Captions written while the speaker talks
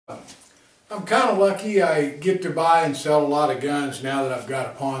I'm kind of lucky. I get to buy and sell a lot of guns now that I've got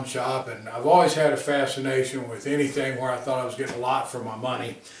a pawn shop, and I've always had a fascination with anything where I thought I was getting a lot for my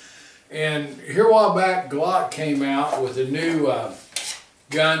money. And here a while back, Glock came out with a new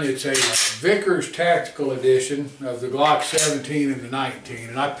gun. It's a Vickers Tactical Edition of the Glock 17 and the 19,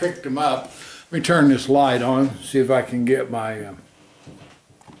 and I picked them up. Let me turn this light on, see if I can get my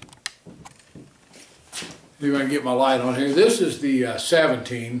light on here. This is the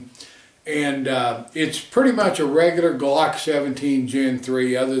 17. And it's pretty much a regular Glock 17 Gen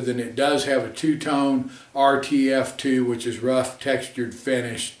 3, other than it does have a two-tone RTF2, which is rough textured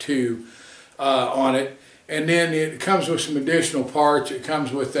finish 2 on it. And then it comes with some additional parts. It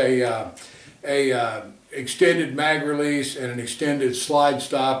comes with a extended mag release and an extended slide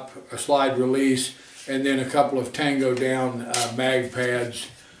stop, a slide release, and then a couple of Tango down mag pads.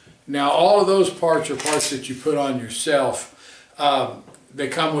 Now all of those parts are parts that you put on yourself. They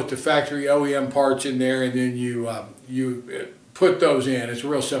come with the factory OEM parts in there, and then you put those in. It's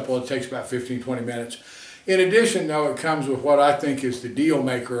real simple. It takes about 15-20 minutes. In addition, though, it comes with what I think is the deal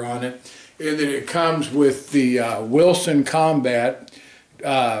maker on it, in that it comes with the Wilson Combat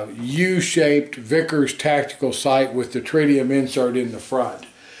U-shaped Vickers tactical sight with the tritium insert in the front.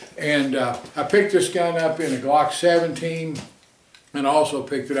 And I picked this gun up in a Glock 17, and also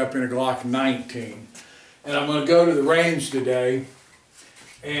picked it up in a Glock 19. And I'm going to go to the range today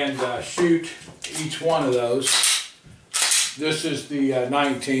and shoot each one of those. This is the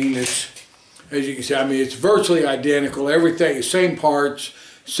 19. It's, as you can see, I mean, it's virtually identical. Everything, same parts,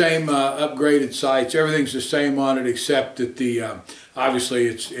 same upgraded sights. Everything's the same on it, except that the obviously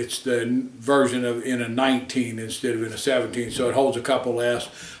it's the version of in a 19 instead of in a 17, so it holds a couple less.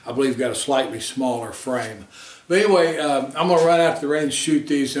 I believe got a slightly smaller frame. But anyway, I'm going to run out to the range, shoot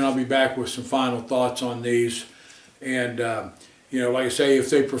these, and I'll be back with some final thoughts on these. And you know, like I say, if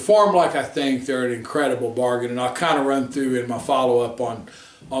they perform like I think, they're an incredible bargain, and I'll kind of run through in my follow-up on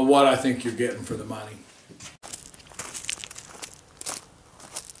what I think you're getting for the money.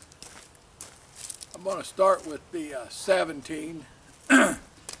 I'm going to start with the 17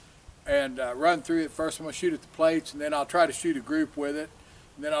 and run through it. First I'm going to shoot at the plates, and then I'll try to shoot a group with it,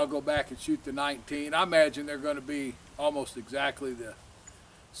 and then I'll go back and shoot the 19. I imagine they're going to be almost exactly the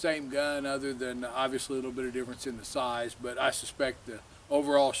same gun, other than obviously a little bit of difference in the size, but I suspect the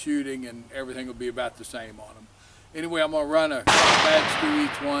overall shooting and everything will be about the same on them. Anyway, I'm going to run a batch through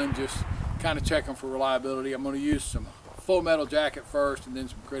each one, just kind of check them for reliability. I'm going to use some full metal jacket first, and then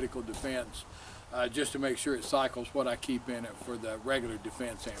some critical defense, just to make sure it cycles what I keep in it for the regular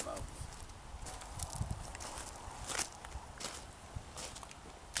defense ammo.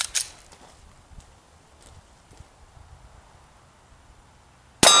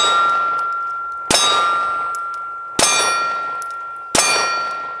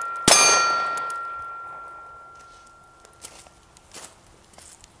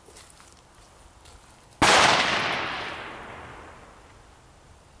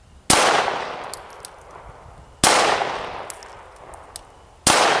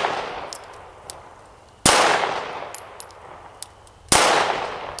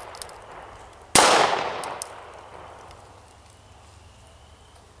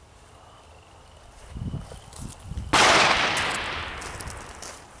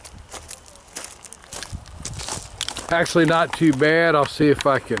 Actually not too bad. I'll see if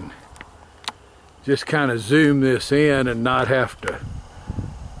I can just kind of zoom this in and not have to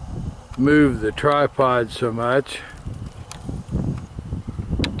move the tripod so much.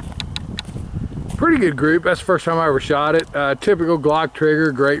 Pretty good group. That's the first time I ever shot it. Typical Glock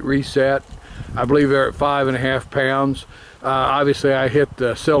trigger, great reset. I believe they're at 5.5 pounds. Obviously I hit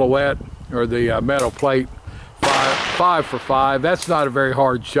the silhouette, or the metal plate, 5 for 5. That's not a very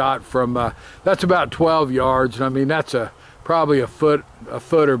hard shot from, that's about 12 yards. And I mean, that's probably a foot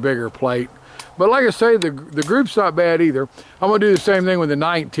or bigger plate. But like I say, the group's not bad either. I'm gonna do the same thing with the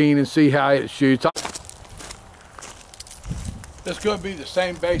 19 and see how it shoots. It's gonna be the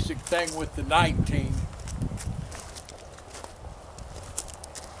same basic thing with the 19.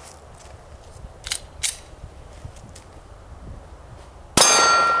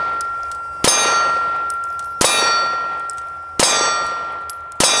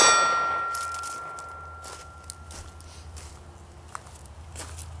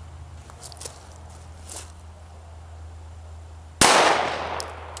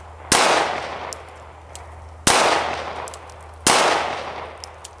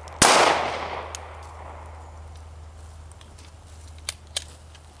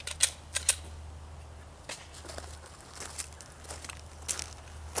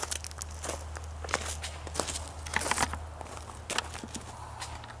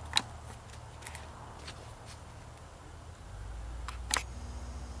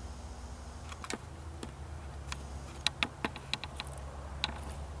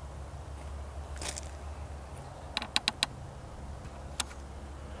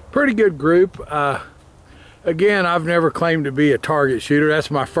 Pretty good group. Again, I've never claimed to be a target shooter. That's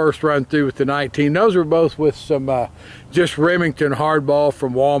my first run through with the 19. Those are both with some just Remington hardball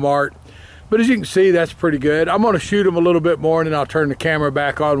from Walmart. But as you can see, that's pretty good. I'm going to shoot them a little bit more, and then I'll turn the camera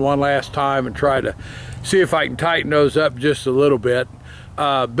back on one last time and try to see if I can tighten those up just a little bit.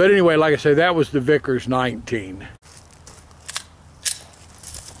 But anyway, like I say, that was the Vickers 19.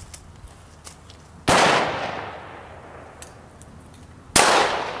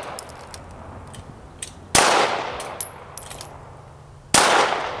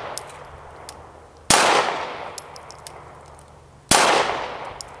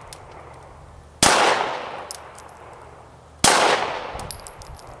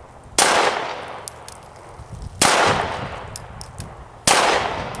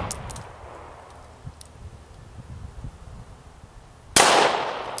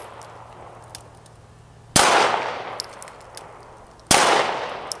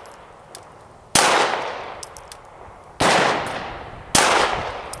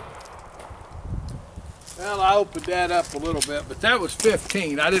 Well, I opened that up a little bit, but that was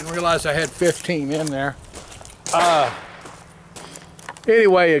 15. I didn't realize I had 15 in there.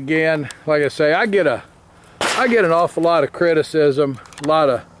 Anyway, again, like I say, I get an awful lot of criticism, a lot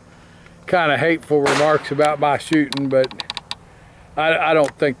of kind of hateful remarks about my shooting, but I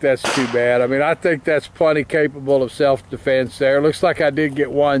don't think that's too bad. I mean, I think that's plenty capable of self-defense there. Looks like I did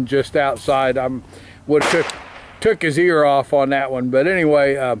get one just outside. I would have took his ear off on that one, but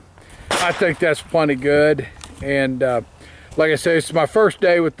anyway, I think that's plenty good. And like I say, it's my first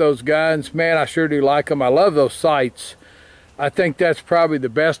day with those guns. Man, I sure do like them. I love those sights. I think that's probably the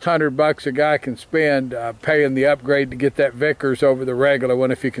best $100 a guy can spend paying the upgrade to get that Vickers over the regular one,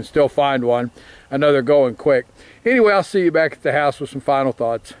 if you can still find one. I know they're going quick. Anyway, I'll see you back at the house with some final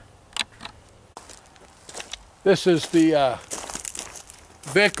thoughts. This is the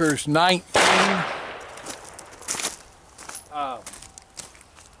Vickers 19.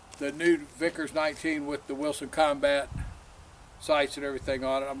 The new Vickers 19 with the Wilson Combat sights and everything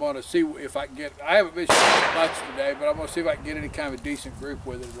on it. I'm going to see if I can get, I haven't been shooting much today, but I'm going to see if I can get any kind of a decent group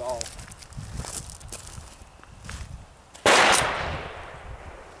with it at all.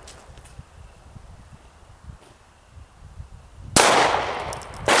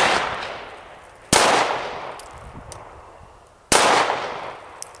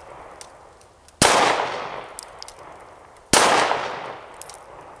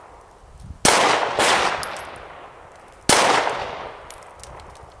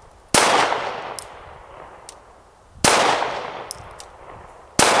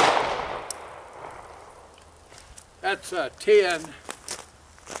 That's 10,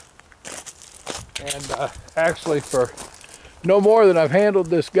 and actually for no more than I've handled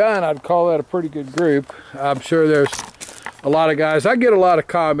this gun, I'd call that a pretty good group. I'm sure there's a lot of guys, I get a lot of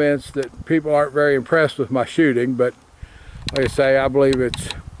comments that people aren't very impressed with my shooting, but like I say, I believe it's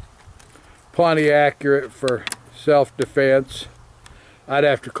plenty accurate for self-defense. I'd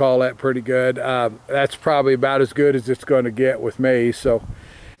have to call that pretty good. That's probably about as good as it's going to get with me. So,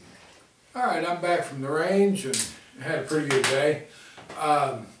 all right, I'm back from the range and had a pretty good day.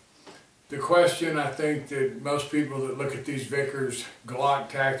 The question I think that most people that look at these Vickers Glock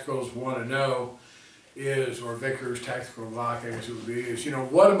Tacticals want to know is, or Vickers Tactical Glock, I guess it would be, is, you know,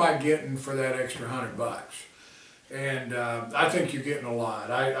 what am I getting for that extra $100? And I think you're getting a lot.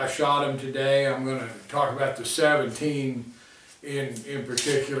 I shot him today. I'm going to talk about the 17 in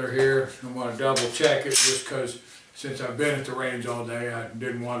particular here. I'm going to double check it just because since I've been at the range all day, I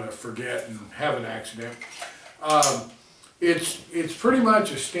didn't want to forget and have an accident. It's pretty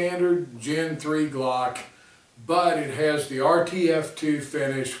much a standard Gen 3 Glock, but it has the RTF2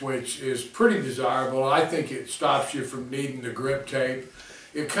 finish, which is pretty desirable. I think it stops you from needing the grip tape.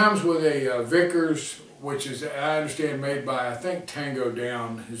 It comes with a Vickers, which is, I understand, made by, I think Tango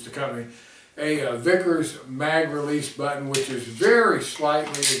Down is the company, a Vickers mag release button, which is very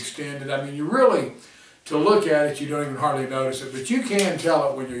slightly extended. I mean, you really, to look at it, you don't even hardly notice it, but you can tell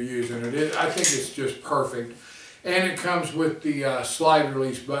it when you're using it. I think it's just perfect. And it comes with the slide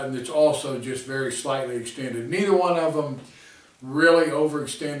release button that's also just very slightly extended. Neither one of them really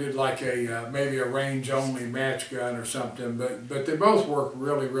overextended like a maybe a range-only match gun or something, but they both work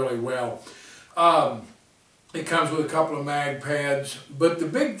really, really well. It comes with a couple of mag pads, but the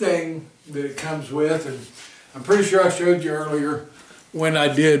big thing that it comes with, and I'm pretty sure I showed you earlier when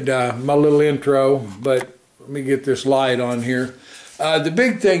I did my little intro, but let me get this light on here. The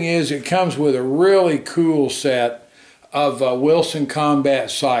big thing is it comes with a really cool set of Wilson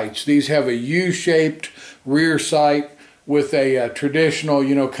Combat sights. These have a U-shaped rear sight with a traditional,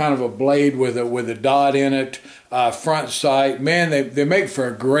 you know, kind of a blade with a dot in it, front sight. Man, they make for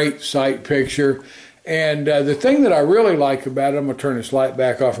a great sight picture. And the thing that I really like about it, I'm going to turn this light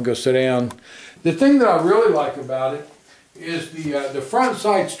back off and go sit down. The thing that I really like about it is the front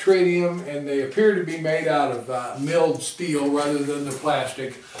sight's tritium, and they appear to be made out of milled steel rather than the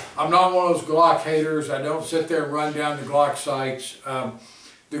plastic. I'm not one of those Glock haters. I don't sit there and run down the Glock sights.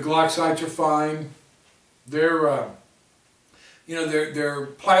 The Glock sights are fine. They're you know, they're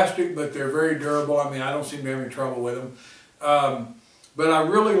plastic, but they're very durable. I mean, I don't seem to have any trouble with them. But I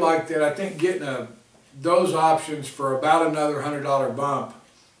really like that. I think getting those options for about another $100 bump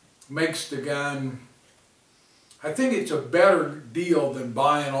makes the gun, I think it's a better deal than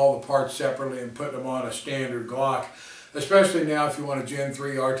buying all the parts separately and putting them on a standard Glock. Especially now if you want a Gen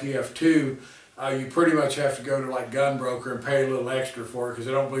 3 RTF2, you pretty much have to go to like Gunbroker and pay a little extra for it, because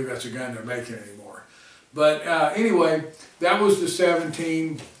I don't believe that's a gun they're making anymore. But anyway, that was the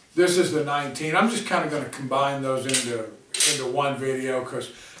 17. This is the 19. I'm just kind of going to combine those into one video, because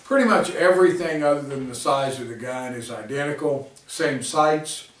pretty much everything other than the size of the gun is identical. Same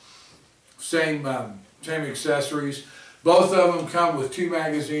sights, same accessories. Both of them come with 2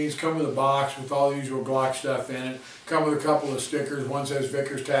 magazines, come with a box with all the usual Glock stuff in it, come with a couple of stickers. One says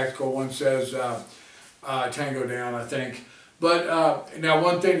Vickers Tactical, one says Tango Down, I think. But now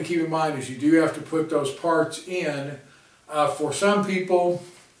one thing to keep in mind is you do have to put those parts in. For some people,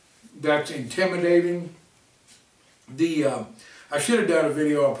 that's intimidating. I should have done a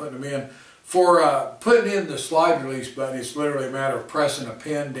video on putting them in. For putting in the slide release button, it's literally a matter of pressing a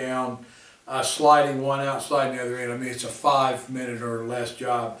pin down, sliding one out, sliding the other in. I mean, it's a 5-minute or less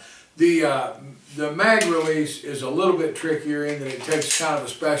job. The mag release is a little bit trickier in that it takes kind of a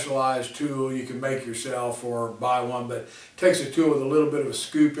specialized tool you can make yourself or buy one, but it takes a tool with a little bit of a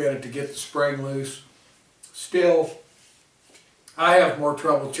scoop in it to get the spring loose. Still, I have more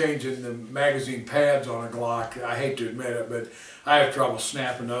trouble changing the magazine pads on a Glock. I hate to admit it, but I have trouble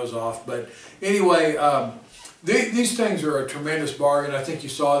snapping those off. But anyway, these things are a tremendous bargain. I think you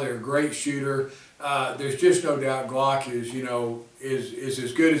saw they're a great shooter. There's just no doubt Glock is, you know, is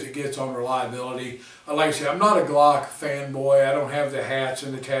as good as it gets on reliability. Like I said, I'm not a Glock fanboy. I don't have the hats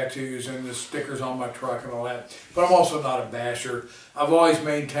and the tattoos and the stickers on my truck and all that. But I'm also not a basher. I've always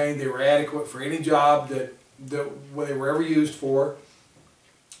maintained they were adequate for any job that they were ever used for.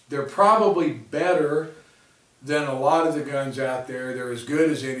 They're probably better than a lot of the guns out there. They're as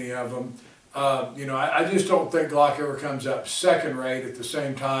good as any of them. You know, I just don't think Glock ever comes up second rate. At the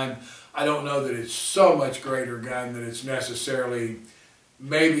same time, I don't know that it's so much greater gun that it's necessarily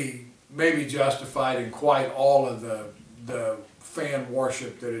maybe justified in quite all of the fan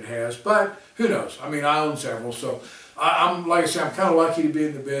worship that it has. But who knows? I mean, I own several, so I'm like I said, I'm kind of lucky to be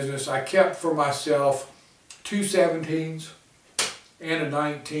in the business. I kept for myself 2 17s and a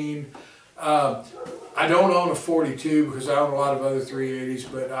 19. I don't own a 42 because I own a lot of other 380s,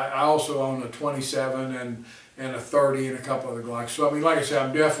 but I also own a 27 and a 30 and a couple other Glocks. So I mean, like I said,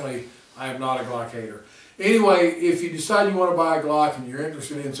 I am not a Glock hater. Anyway, if you decide you want to buy a Glock and you're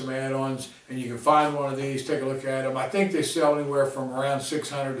interested in some add-ons and you can find one of these, take a look at them. I think they sell anywhere from around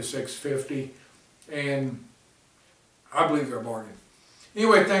 $600 to $650, and I believe they're a bargain.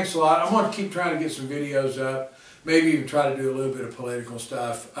 Anyway, thanks a lot. I'm going to keep trying to get some videos up, maybe even try to do a little bit of political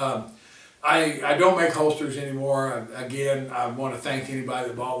stuff. I don't make holsters anymore. Again, I want to thank anybody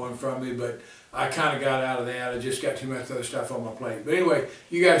that bought one from me, but I kind of got out of that. I just got too much other stuff on my plate. But anyway,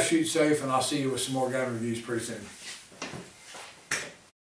 you guys shoot safe, and I'll see you with some more gun reviews pretty soon.